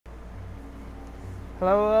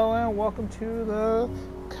Hello, hello, and welcome to the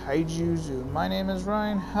Kaiju Zoo. My name is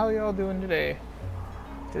Ryan. How y'all doing today?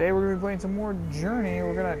 Today we're going to be playing some more Journey.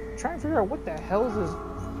 We're going to try and figure out what the hell is this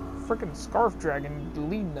freaking scarf dragon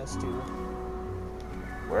leading us to.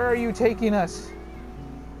 Where are you taking us?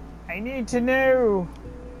 I need to know.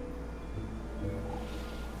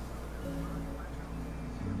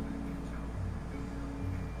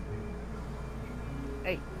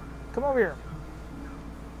 Hey, come over here.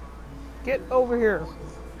 Get over here.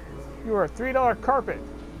 You are a $3 carpet.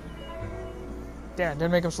 Damn,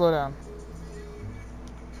 didn't make him slow down.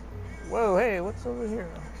 Whoa, hey, what's over here?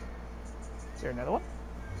 Is there another one?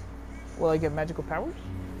 Will I get magical powers?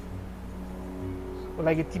 Will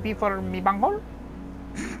I get TP for me banghole?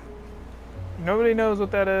 Nobody knows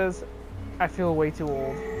what that is. I feel way too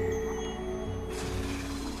old.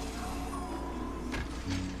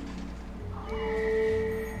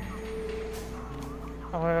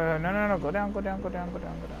 Oh, no, go down.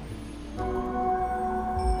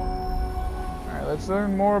 Alright, let's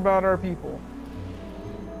learn more about our people.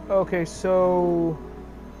 Okay, so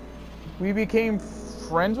we became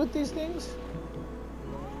friends with these things?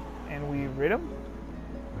 And we rid them?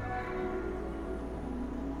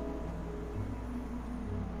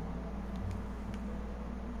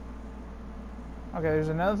 Okay, there's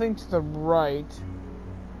another thing to the right.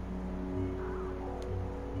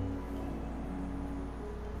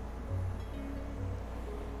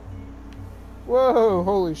 Whoa,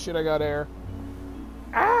 holy shit, I got air.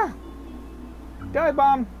 Ah! Dive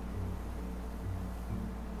bomb!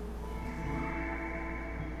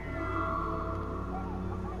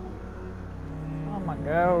 Oh my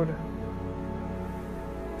god.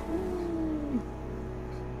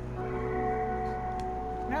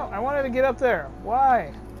 No, I wanted to get up there.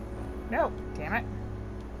 Why? No, damn it.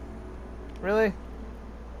 Really?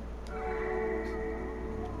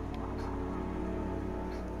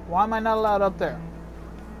 Why am I not allowed up there?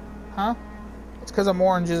 Huh? It's because I'm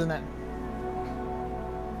orange, isn't it?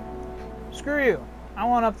 Screw you. I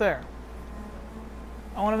want up there.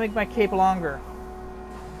 I want to make my cape longer.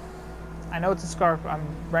 I know it's a scarf.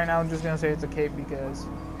 Right now I'm just going to say it's a cape because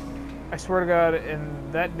I swear to God,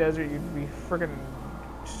 in that desert you'd be freaking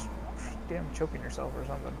just damn choking yourself or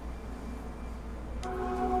something.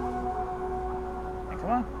 Hey, come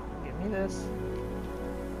on. Give me this.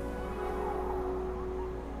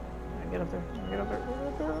 Get up there. Get up there.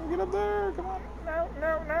 Get up there. Come on.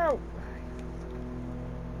 No.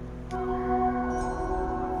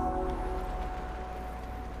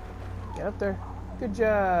 Get up there. Good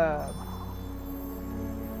job.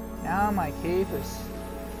 Now my cape is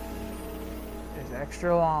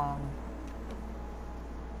extra long.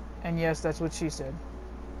 And yes, that's what she said.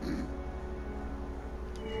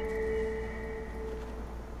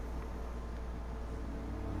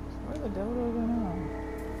 Where the devil do I go now?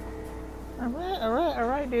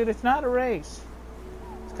 Alright, dude. It's not a race.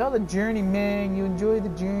 It's called a journey, man. You enjoy the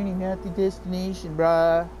journey, not the destination,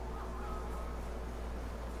 bruh.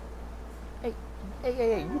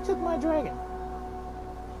 Hey, you took my dragon.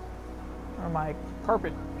 Or my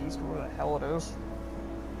carpet beast, or whatever the hell it is.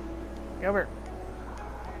 Get over here.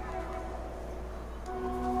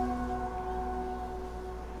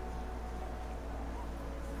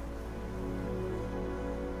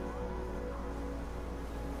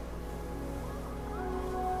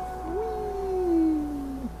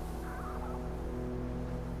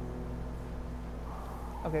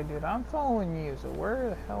 Okay, dude, I'm following you, so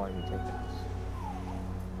where the hell are you taking us?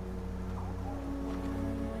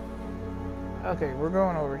 Okay, we're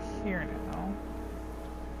going over here now.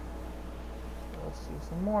 Let's see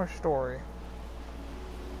some more story.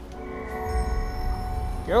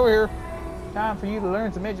 Get over here. Time for you to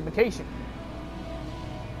learn some education.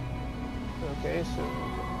 Okay, so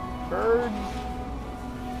birds.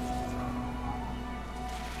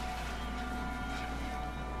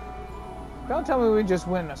 Don't tell me we just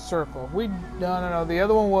went in a circle. No. The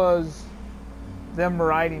other one was them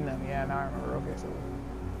riding them. Yeah, now I remember. Okay, so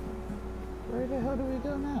where the hell do we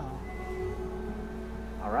go now?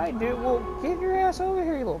 All right, dude. Well, get your ass over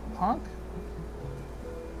here, you little punk.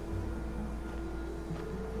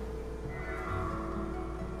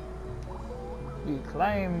 You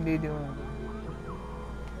claim they doing.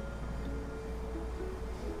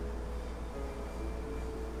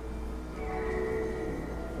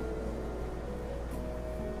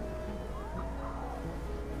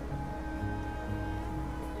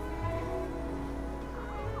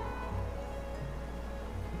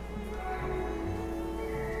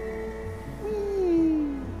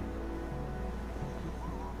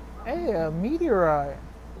 Hey, a meteorite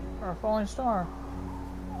or a falling star.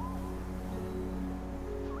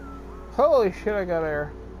 Holy shit, I got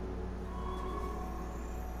air.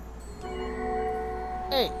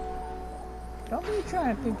 Hey! Don't be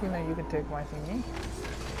trying thinking that you can take my thingy.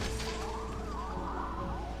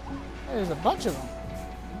 Hey, there's a bunch of them.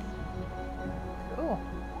 Cool.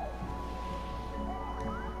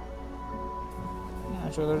 Yeah,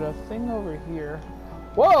 so there's a thing over here.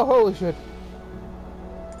 Whoa, holy shit!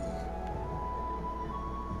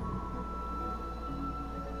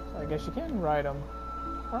 So I guess you can ride them.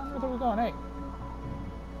 Where on earth are we going? Hey!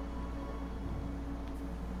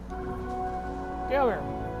 Get over here!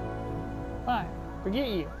 Fine. Forget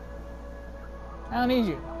you. I don't need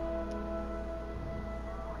you.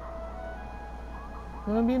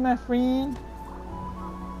 You wanna be my friend?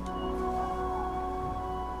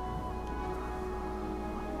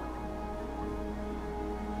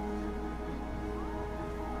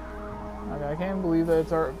 Okay, I can't believe that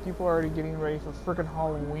people are already getting ready for frickin'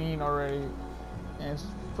 Halloween already. And it's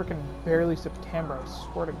frickin' barely September, I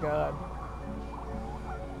swear to God.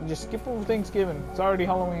 You just skip over Thanksgiving. It's already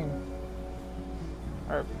Halloween.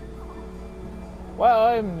 Or, well,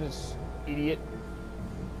 I'm just idiot.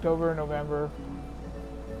 October, November.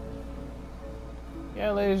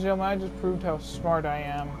 Yeah, ladies and gentlemen, I just proved how smart I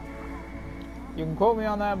am. You can quote me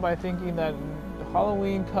on that by thinking that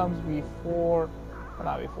Halloween comes before, or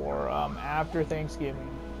not before, after Thanksgiving.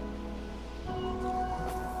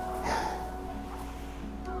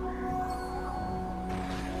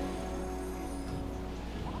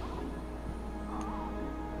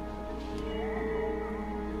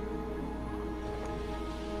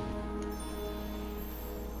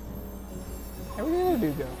 Where did the other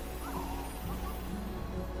dude go?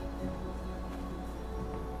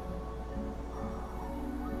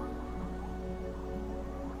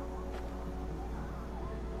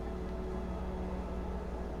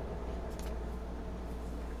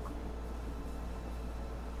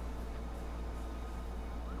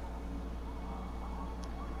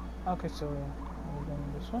 Okay, so we're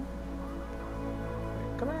going this one.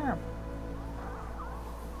 Come here.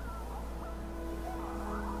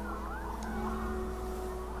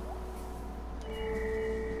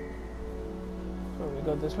 So we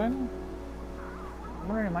go this way. I'm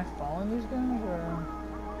wondering, am I following these guys or?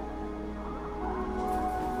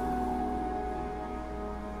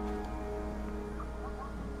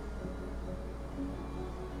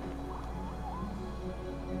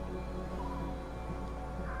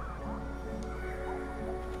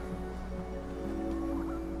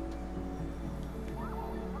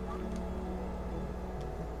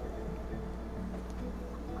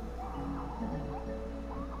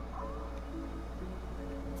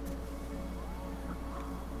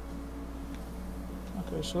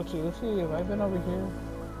 Okay, so let's see, have I been over here?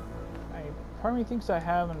 Part of me thinks I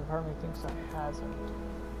have, and part of me thinks I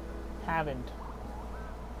haven't.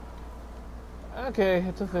 Okay,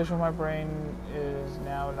 it's official, my brain is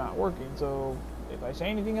now not working, so if I say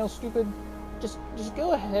anything else stupid, just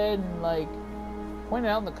go ahead and, like, point it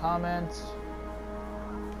out in the comments.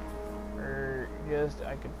 Or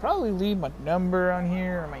I could probably leave my number on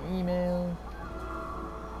here, or my email.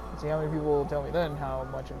 See how many people will tell me then how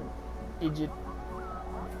much of an idiot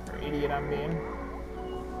I'm being.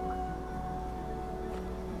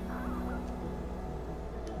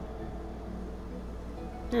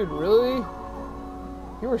 Dude, really?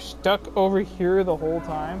 You were stuck over here the whole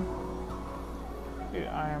time? Dude,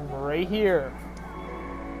 I am right here.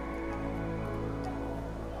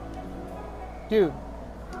 Dude.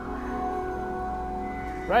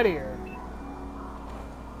 Right here.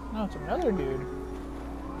 No, it's another dude.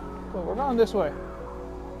 Well, we're going this way.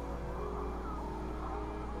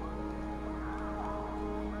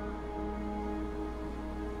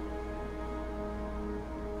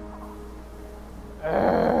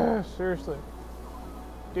 Seriously.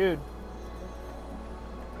 Dude.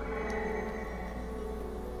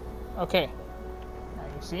 Okay. Now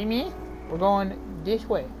you see me? We're going this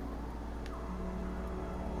way.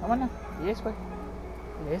 Come on now. This way.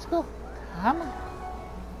 Let's go. Come on.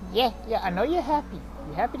 Yeah, I know you're happy.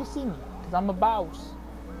 You're happy to see me. Because I'm a boss.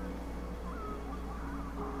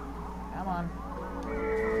 Come on.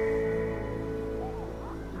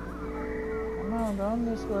 Come on, going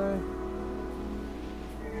this way.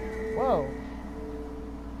 Whoa.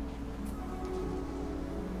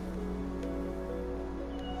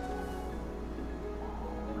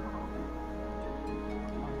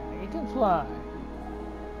 You can fly.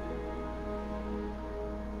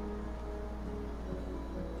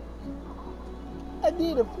 I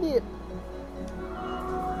did a flip.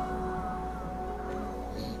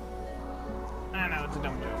 I know, it's a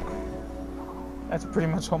dumb joke. That's pretty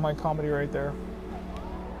much all my comedy right there.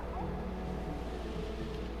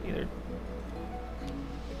 Either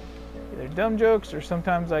dumb jokes, or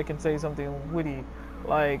sometimes I can say something witty,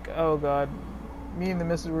 like, oh god, me and the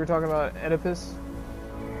missus, we were talking about Oedipus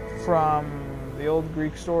from the old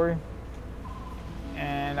Greek story,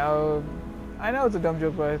 and I know it's a dumb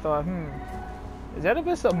joke, but I thought, is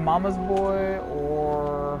Oedipus a mama's boy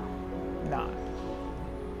or not?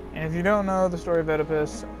 And if you don't know the story of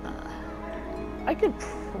Oedipus, I could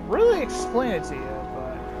really explain it to you,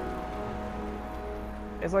 but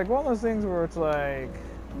it's like one of those things where it's like,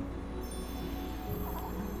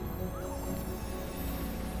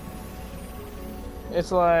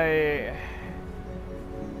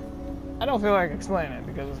 I don't feel like explaining it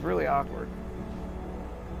because it's really awkward.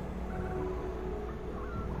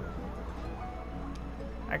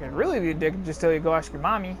 I could really be a dick and just tell you go ask your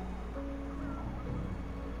mommy.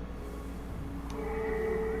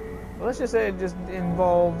 But let's just say it just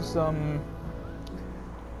involves some...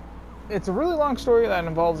 It's a really long story that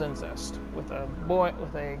involves incest with a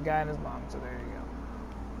guy and his mom, so there you go.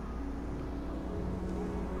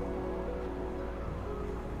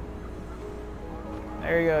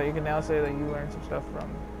 There you go, you can now say that you learned some stuff from...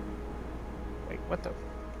 Wait, what the...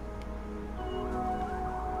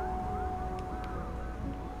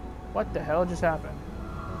 What the hell just happened?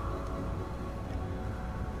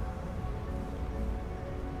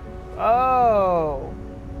 Oh!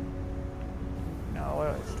 No,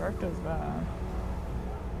 wait, start does that.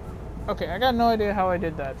 Okay, I got no idea how I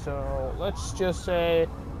did that, so let's just say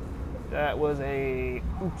that was a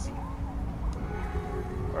oopsie.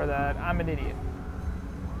 Or that I'm an idiot.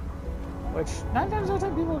 Which, 9 times out of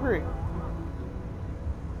 10 people agree.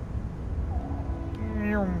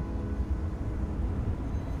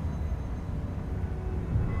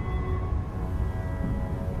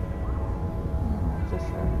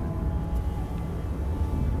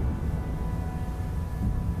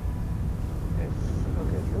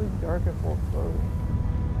 Dark and full clothing.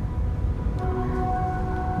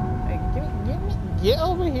 Hey, get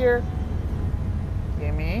over here.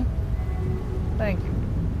 Gimme. Thank you.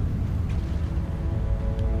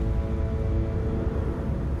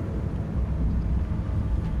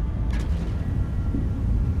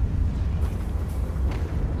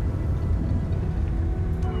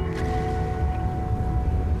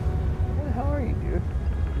 Where the hell are you, dude?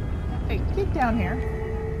 Hey, get down here.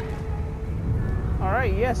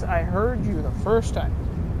 Alright, yes, I heard you the first time.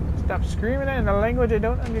 Stop screaming it in a language I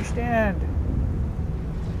don't understand.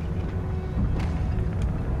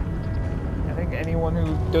 I think anyone who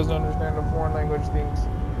doesn't understand a foreign language thinks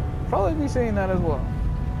probably be saying that as well.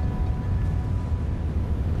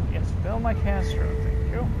 Yes, fill my Castro,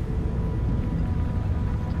 thank you.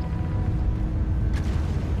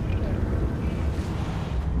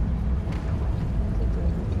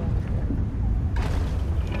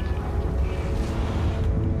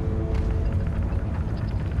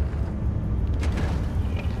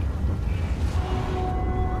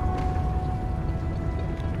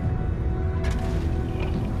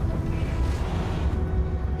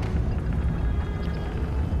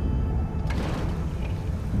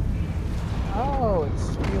 Oh, it's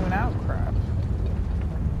spewing out crap.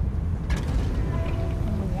 I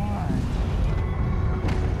wonder why.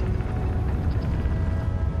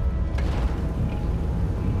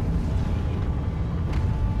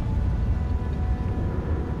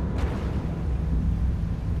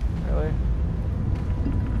 Really?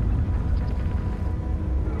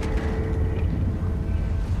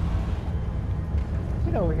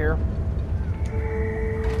 Get over here.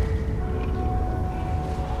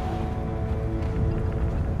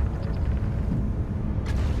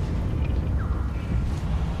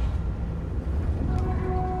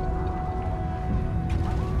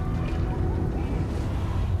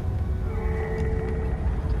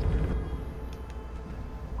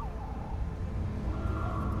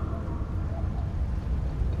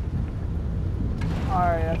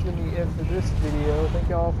 Alright, that's going to be it for this video. Thank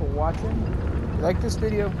you all for watching. If you like this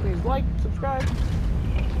video, please like, subscribe,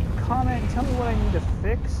 comment, tell me what I need to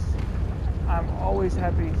fix. I'm always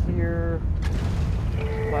happy to hear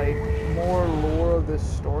like more lore of this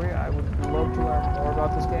story. I would love to learn more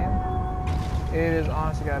about this game. It has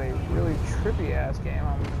honestly got a really trippy ass game.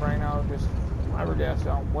 I'm right now just flabbergasted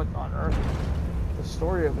on what on earth the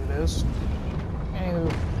story of it is.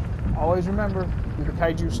 Anywho, always remember, do the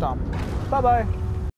kaiju stomp. Bye bye.